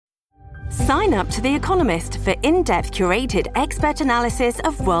Sign up to The Economist for in-depth curated expert analysis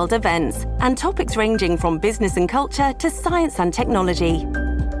of world events and topics ranging from business and culture to science and technology.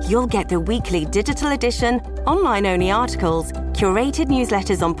 You'll get the weekly digital edition, online-only articles, curated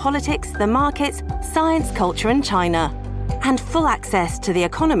newsletters on politics, the markets, science, culture and China, and full access to The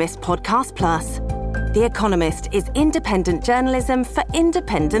Economist Podcast Plus. The Economist is independent journalism for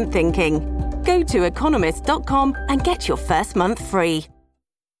independent thinking. Go to economist.com and get your first month free.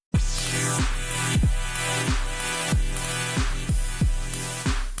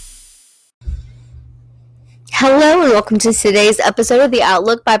 Hello and welcome to today's episode of The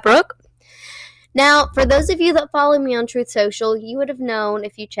Outlook by Brooke. Now, for those of you that follow me on Truth Social, you would have known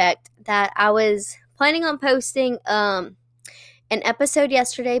if you checked that I was planning on posting an episode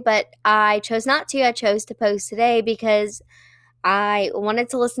yesterday, but I chose not to. I chose to post today because I wanted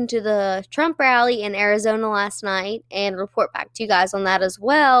to listen to the Trump rally in Arizona last night and report back to you guys on that as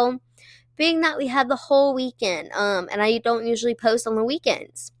well, being that we had the whole weekend, and I don't usually post on the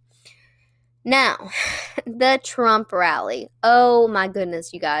weekends. Now, the Trump rally. Oh my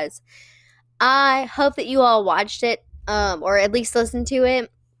goodness, you guys. I hope that you all watched it, or at least listened to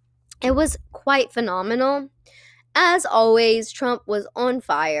it. It was quite phenomenal. As always, Trump was on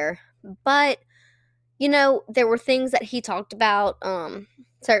fire. But, you know, there were things that he talked about,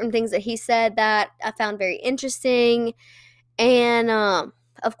 certain things that he said that I found very interesting. And,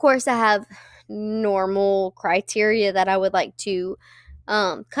 of course, I have normal criteria that I would like to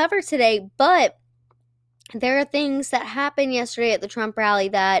cover today, but there are things that happened yesterday at the Trump rally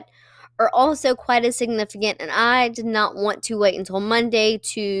that are also quite as significant, and I did not want to wait until Monday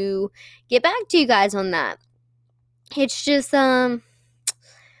to get back to you guys on that. It's just, we're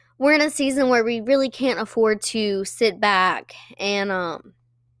in a season where we really can't afford to sit back and,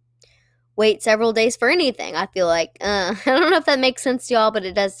 wait several days for anything, I feel like. I don't know if that makes sense to y'all, but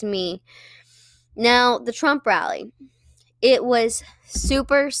it does to me. Now, the Trump rally. It was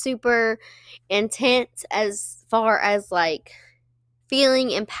super, super intense as far as, like,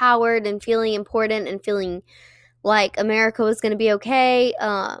 feeling empowered and feeling important and feeling like America was going to be okay.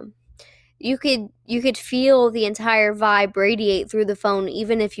 You could feel the entire vibe radiate through the phone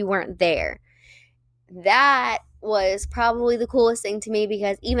even if you weren't there. That was probably the coolest thing to me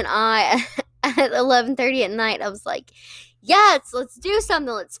because even I, at 11:30 at night, I was like, yes, let's do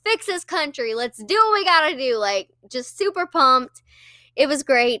something. Let's fix this country. Let's do what we gotta do. Like, just super pumped. It was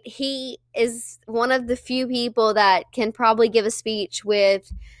great. He is one of the few people that can probably give a speech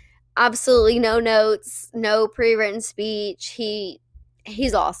with absolutely no notes, no pre-written speech.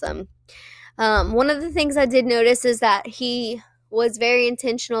 He's awesome. One of the things I did notice is that he was very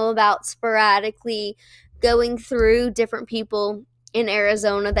intentional about sporadically going through different people in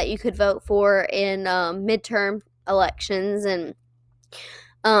Arizona that you could vote for in midterm elections and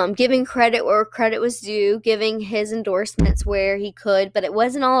giving credit where credit was due, giving his endorsements where he could, but it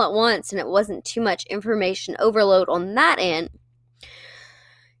wasn't all at once and it wasn't too much information overload on that end.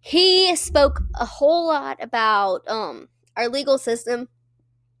 He spoke a whole lot about our legal system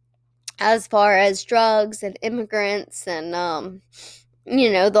as far as drugs and immigrants and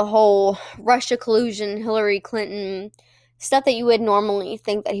the whole Russia collusion, Hillary Clinton, stuff that you would normally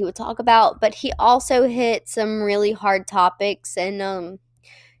think that he would talk about, but he also hit some really hard topics and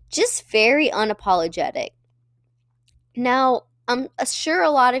just very unapologetic. Now, I'm sure a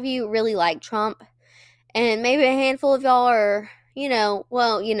lot of you really like Trump, and maybe a handful of y'all are,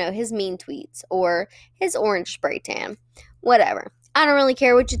 his mean tweets or his orange spray tan, whatever. I don't really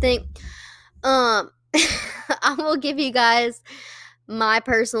care what you think. I will give you guys my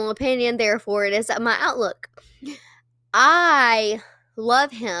personal opinion, therefore it is my outlook. I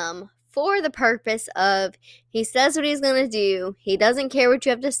love him for the purpose of he says what he's going to do, he doesn't care what you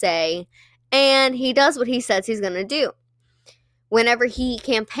have to say, and he does what he says he's going to do. Whenever he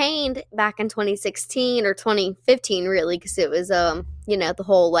campaigned back in 2016 or 2015, really, because it was, the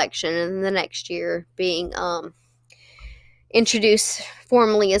whole election and the next year being introduced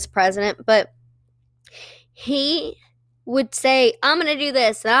formally as president, but he would say, I'm going to do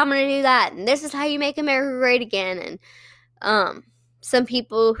this, and I'm going to do that, and this is how you make America great again, and some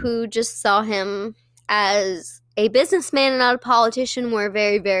people who just saw him as a businessman and not a politician were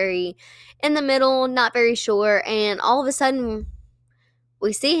very, very in the middle, not very sure, and all of a sudden,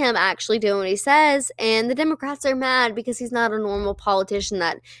 we see him actually doing what he says, and the Democrats are mad because he's not a normal politician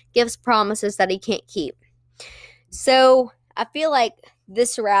that gives promises that he can't keep. So, I feel like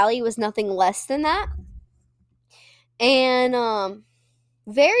this rally was nothing less than that. And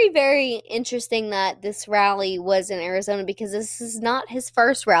very, very interesting that this rally was in Arizona because this is not his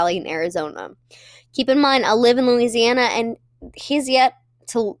first rally in Arizona. Keep in mind, I live in Louisiana, and he's yet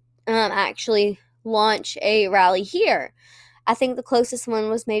to actually launch a rally here. I think the closest one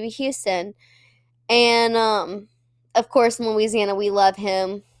was maybe Houston. And, of course, in Louisiana, we love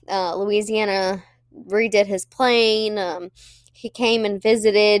him. Louisiana redid his plane. He came and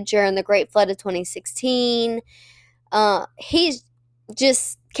visited during the Great Flood of 2016. He's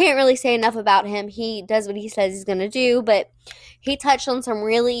just can't really say enough about him. He does what he says he's going to do, but he touched on some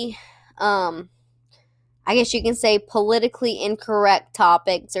really, I guess you can say, politically incorrect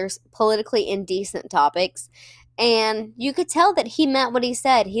topics or politically indecent topics. And you could tell that he meant what he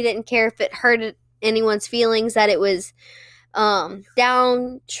said. He didn't care if it hurt anyone's feelings, that it was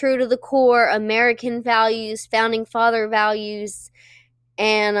down true to the core American values, founding father values,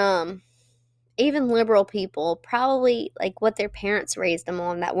 and even liberal people, probably like what their parents raised them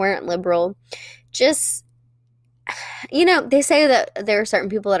on that weren't liberal. Just, they say that there are certain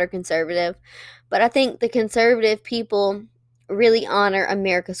people that are conservative, but I think the conservative people really honor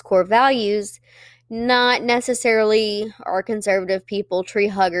America's core values, not necessarily our conservative people, tree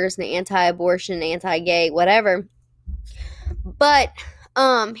huggers and anti-abortion, anti-gay, whatever. But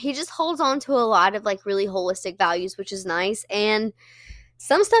he just holds on to a lot of like really holistic values, which is nice. And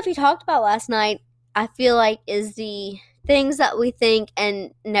some stuff he talked about last night, I feel like is the things that we think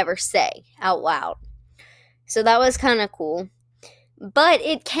and never say out loud. So that was kind of cool. But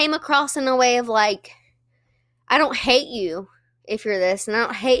it came across in a way of like, I don't hate you if you're this, and I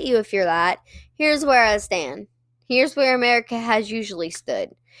don't hate you if you're that. Here's where I stand. Here's where America has usually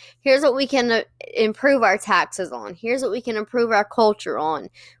stood. Here's what we can improve our taxes on. Here's what we can improve our culture on.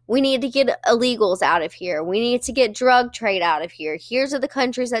 We need to get illegals out of here. We need to get drug trade out of here. Here's are the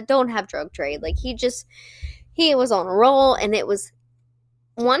countries that don't have drug trade. Like he was on a roll, and it was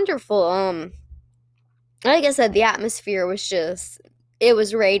wonderful. Like I said, the atmosphere was it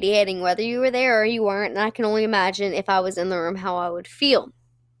was radiating whether you were there or you weren't, and I can only imagine if I was in the room how I would feel.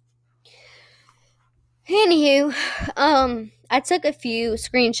 Anywho, I took a few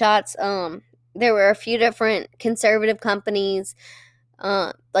screenshots. There were a few different conservative companies,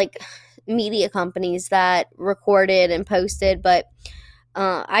 like media companies that recorded and posted, but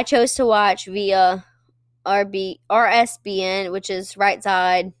I chose to watch via RSBN, which is Right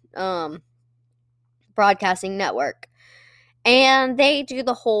Side Broadcasting Network. And they do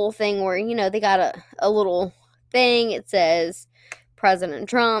the whole thing where, they got a little thing. It says President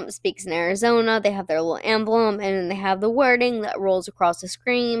Trump speaks in Arizona. They have their little emblem, and then they have the wording that rolls across the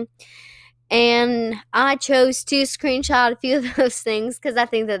screen. And I chose to screenshot a few of those things because I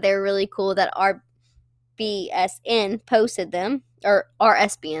think that they're really cool that RBSN posted them, or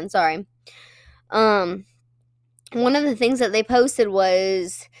RSBN, sorry. One of the things that they posted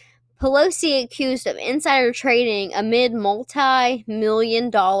was Pelosi accused of insider trading amid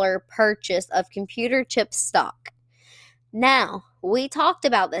multi-million-dollar purchase of computer chip stock. Now, we talked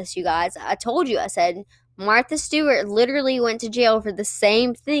about this, you guys. I told you, I said, Martha Stewart literally went to jail for the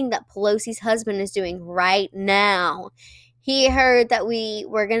same thing that Pelosi's husband is doing right now. He heard that we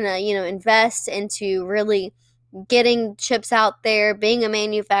were going to, invest into really getting chips out there, being a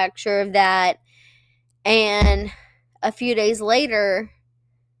manufacturer of that. And a few days later,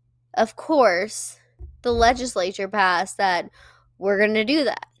 of course, the legislature passed that we're going to do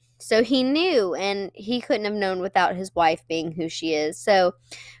that. So he knew, and he couldn't have known without his wife being who she is. So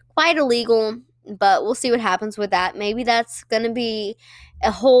quite illegal, but we'll see what happens with that. Maybe that's going to be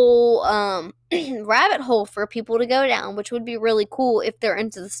a whole rabbit hole for people to go down, which would be really cool if they're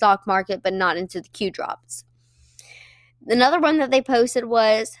into the stock market but not into the Q drops. Another one that they posted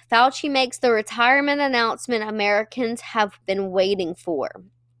was Fauci makes the retirement announcement Americans have been waiting for.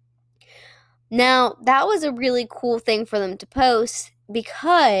 Now, that was a really cool thing for them to post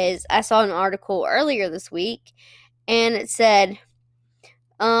because I saw an article earlier this week and it said,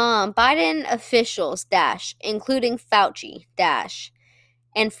 Biden officials, including Fauci,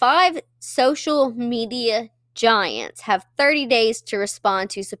 and 5 social media giants have 30 days to respond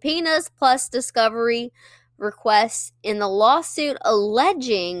to subpoenas plus discovery requests in the lawsuit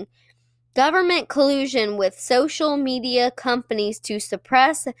alleging government collusion with social media companies to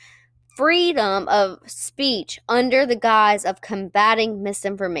suppress freedom of speech under the guise of combating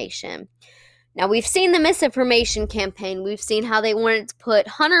misinformation. Now, we've seen the misinformation campaign. We've seen how they wanted to put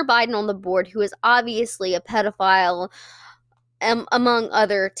Hunter Biden on the board, who is obviously a pedophile, among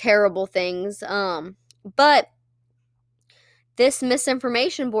other terrible things. But this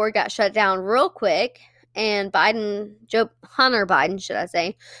misinformation board got shut down real quick, and Hunter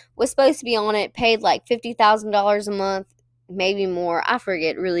Biden, was supposed to be on it, paid like $50,000 a month, maybe more. I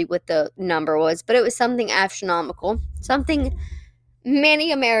forget really what the number was, but it was something astronomical, something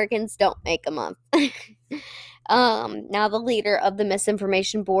many Americans don't make a month. Now the leader of the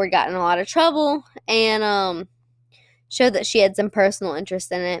misinformation board got in a lot of trouble and showed that she had some personal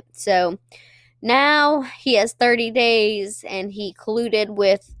interest in it. So now he has 30 days and he colluded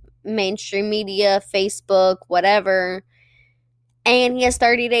with mainstream media, Facebook, whatever. And he has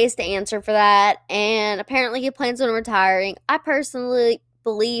 30 days to answer for that. And apparently he plans on retiring. I personally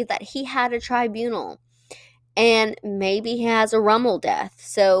believe that he had a tribunal. And maybe he has a Rummel death.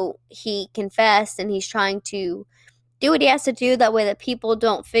 So he confessed and he's trying to do what he has to do. That way that people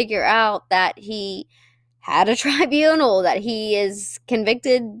don't figure out that he had a tribunal, that he is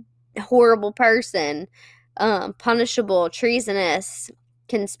convicted horrible person, punishable, treasonous,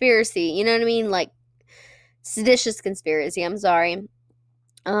 conspiracy, you know what I mean? Like, seditious conspiracy, I'm sorry.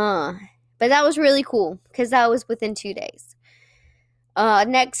 But that was really cool, because that was within 2 days.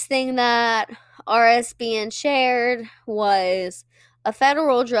 Next thing that RSBN shared was a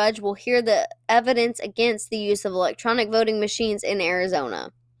federal judge will hear the evidence against the use of electronic voting machines in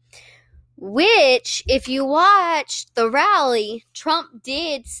Arizona. Which, if you watched the rally, Trump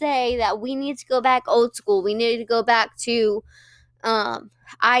did say that we need to go back old school. We need to go back to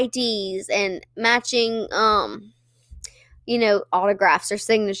IDs and matching, autographs or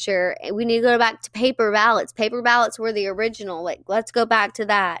signature. We need to go back to paper ballots. Paper ballots were the original. Like, let's go back to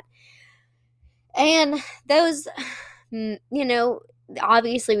that. And those,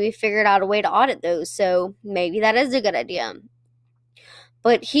 obviously we figured out a way to audit those. So maybe that is a good idea.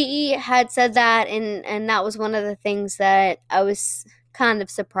 But he had said that, and that was one of the things that I was kind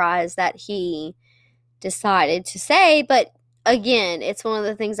of surprised that he decided to say. But again, it's one of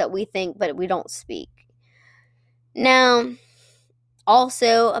the things that we think, but we don't speak. Now,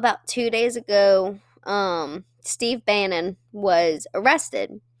 also, about 2 days ago, Steve Bannon was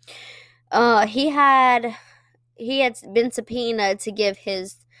arrested. He had been subpoenaed to give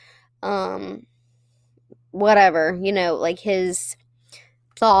his, his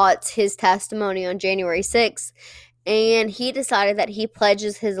thoughts, his testimony on January 6th, and he decided that he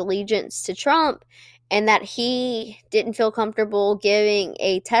pledges his allegiance to Trump and that he didn't feel comfortable giving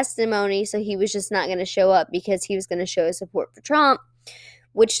a testimony, so he was just not going to show up because he was going to show his support for Trump,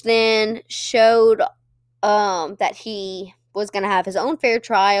 which then showed that he was going to have his own fair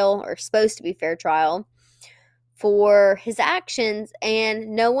trial, or supposed to be fair trial, for his actions,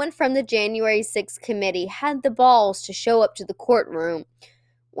 and no one from the January 6th committee had the balls to show up to the courtroom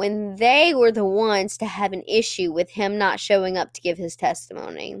when they were the ones to have an issue with him not showing up to give his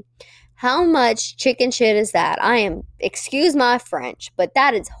testimony. How much chicken shit is that? Excuse my French, but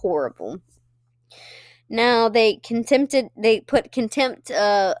that is horrible. Now, they put contempt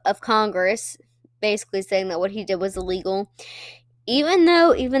of Congress, basically saying that what he did was illegal. Even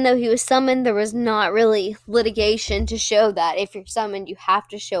though he was summoned, there was not really litigation to show that if you're summoned, you have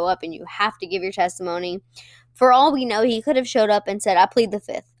to show up and you have to give your testimony. For all we know, he could have showed up and said, I plead the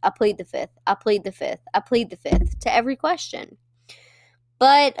fifth, I plead the fifth, I plead the fifth, I plead the fifth to every question.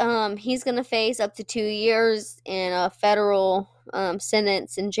 But he's going to face up to 2 years in a federal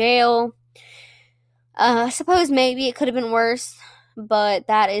sentence in jail. I suppose maybe it could have been worse, but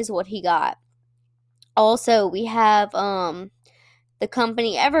that is what he got. Also, we have the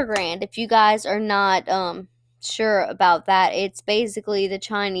company Evergrande. If you guys are not sure about that, it's basically the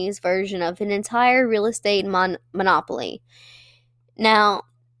Chinese version of an entire real estate monopoly. Now,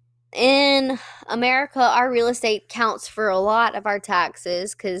 in America, our real estate counts for a lot of our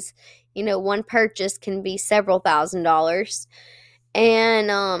taxes because, one purchase can be several $1,000s.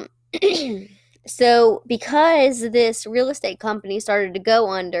 And so because this real estate company started to go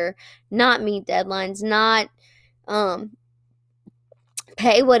under, not meet deadlines, not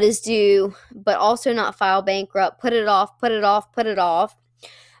pay what is due, but also not file bankrupt, put it off.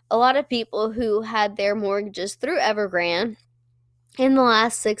 A lot of people who had their mortgages through Evergrande in the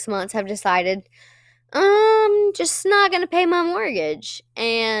last 6 months have decided, I'm just not going to pay my mortgage.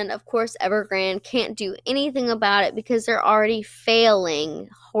 And of course, Evergrande can't do anything about it because they're already failing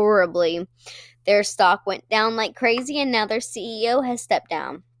horribly. Their stock went down like crazy, and now their CEO has stepped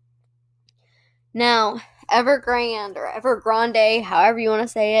down. Now, Evergrande, or Evergrande, however you want to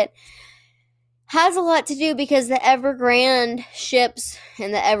say it, has a lot to do because the Evergrande ships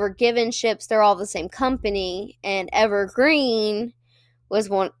and the Evergiven ships, they're all the same company, and Evergreen was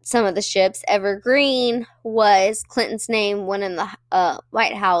some of the ships. Evergreen was Clinton's name when in the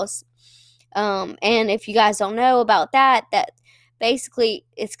White House. And if you guys don't know about that basically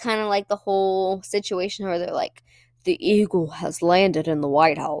it's kind of like the whole situation where they're like, the eagle has landed in the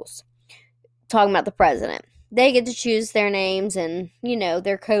White House. Talking about the president. They get to choose their names and,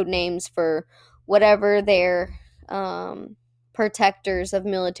 their code names for whatever their protectors of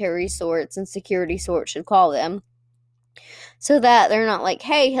military sorts and security sorts should call them, so that they're not like,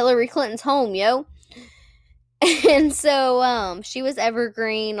 hey, Hillary Clinton's home, yo. And so she was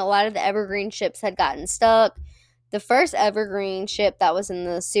Evergreen. A lot of the Evergreen ships had gotten stuck. The first Evergreen ship that was in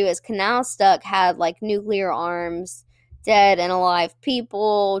the Suez Canal stuck had like nuclear arms, dead and alive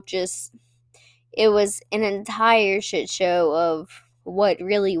people. Just, it was an entire shit show of what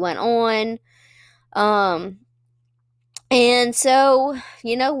really went on. And so,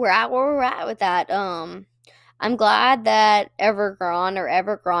 we're at where we're at with that. I'm glad that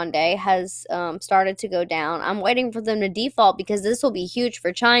Evergrande has started to go down. I'm waiting for them to default because this will be huge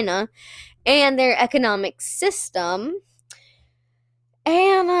for China and their economic system.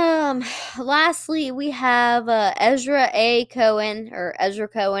 And lastly, we have Ezra Cohen, or Ezra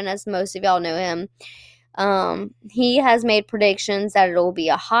Cohen, as most of y'all know him. He has made predictions that it will be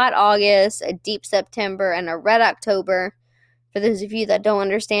a hot August, a deep September, and a red October. For those of you that don't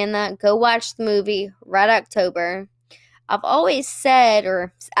understand that, go watch the movie Red October. I've always said,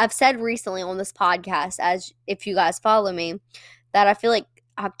 or I've said recently on this podcast, as if you guys follow me, that I feel like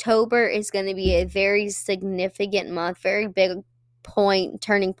October is going to be a very significant month, very big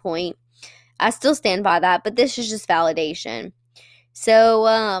turning point. I still stand by that, but this is just validation. So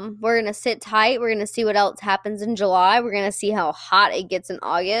we're going to sit tight. We're going to see what else happens in July. We're going to see how hot it gets in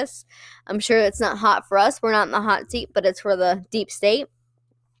August. I'm sure it's not hot for us. We're not in the hot seat, but it's for the deep state.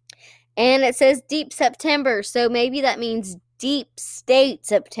 And it says deep September, so maybe that means deep state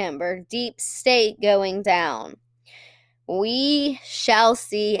September. Deep state going down. We shall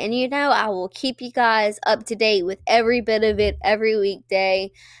see. And I will keep you guys up to date with every bit of it every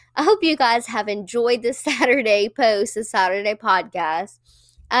weekday. I hope you guys have enjoyed this Saturday post, the Saturday podcast.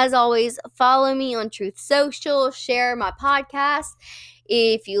 As always, follow me on Truth Social, share my podcast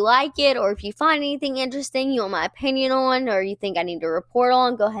if you like it, or if you find anything interesting you want my opinion on, or you think I need to report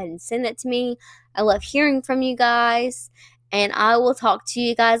on, go ahead and send it to me. I love hearing from you guys, and I will talk to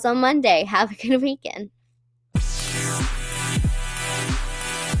you guys on Monday. Have a good weekend.